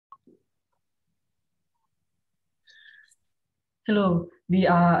Hello, we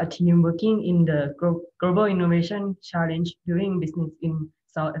are a team working in the Global Innovation Challenge doing business in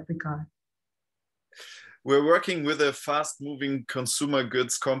South Africa. We're working with a fast-moving consumer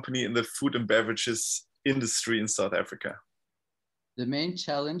goods company in the food and beverages industry in South Africa. The main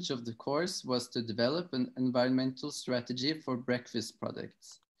challenge of the course was to develop an environmental strategy for breakfast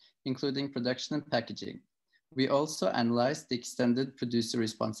products, including production and packaging. We also analyzed the extended producer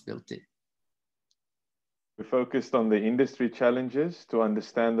responsibility. We focused on the industry challenges to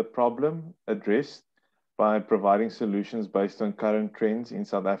understand the problem addressed by providing solutions based on current trends in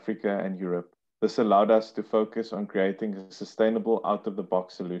South Africa and Europe. This allowed us to focus on creating a sustainable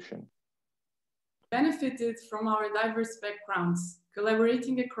out-of-the-box solution. Benefited from our diverse backgrounds,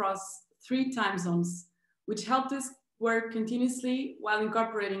 collaborating across 3 time zones, which helped us work continuously while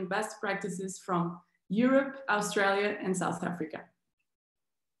incorporating best practices from Europe, Australia, and South Africa.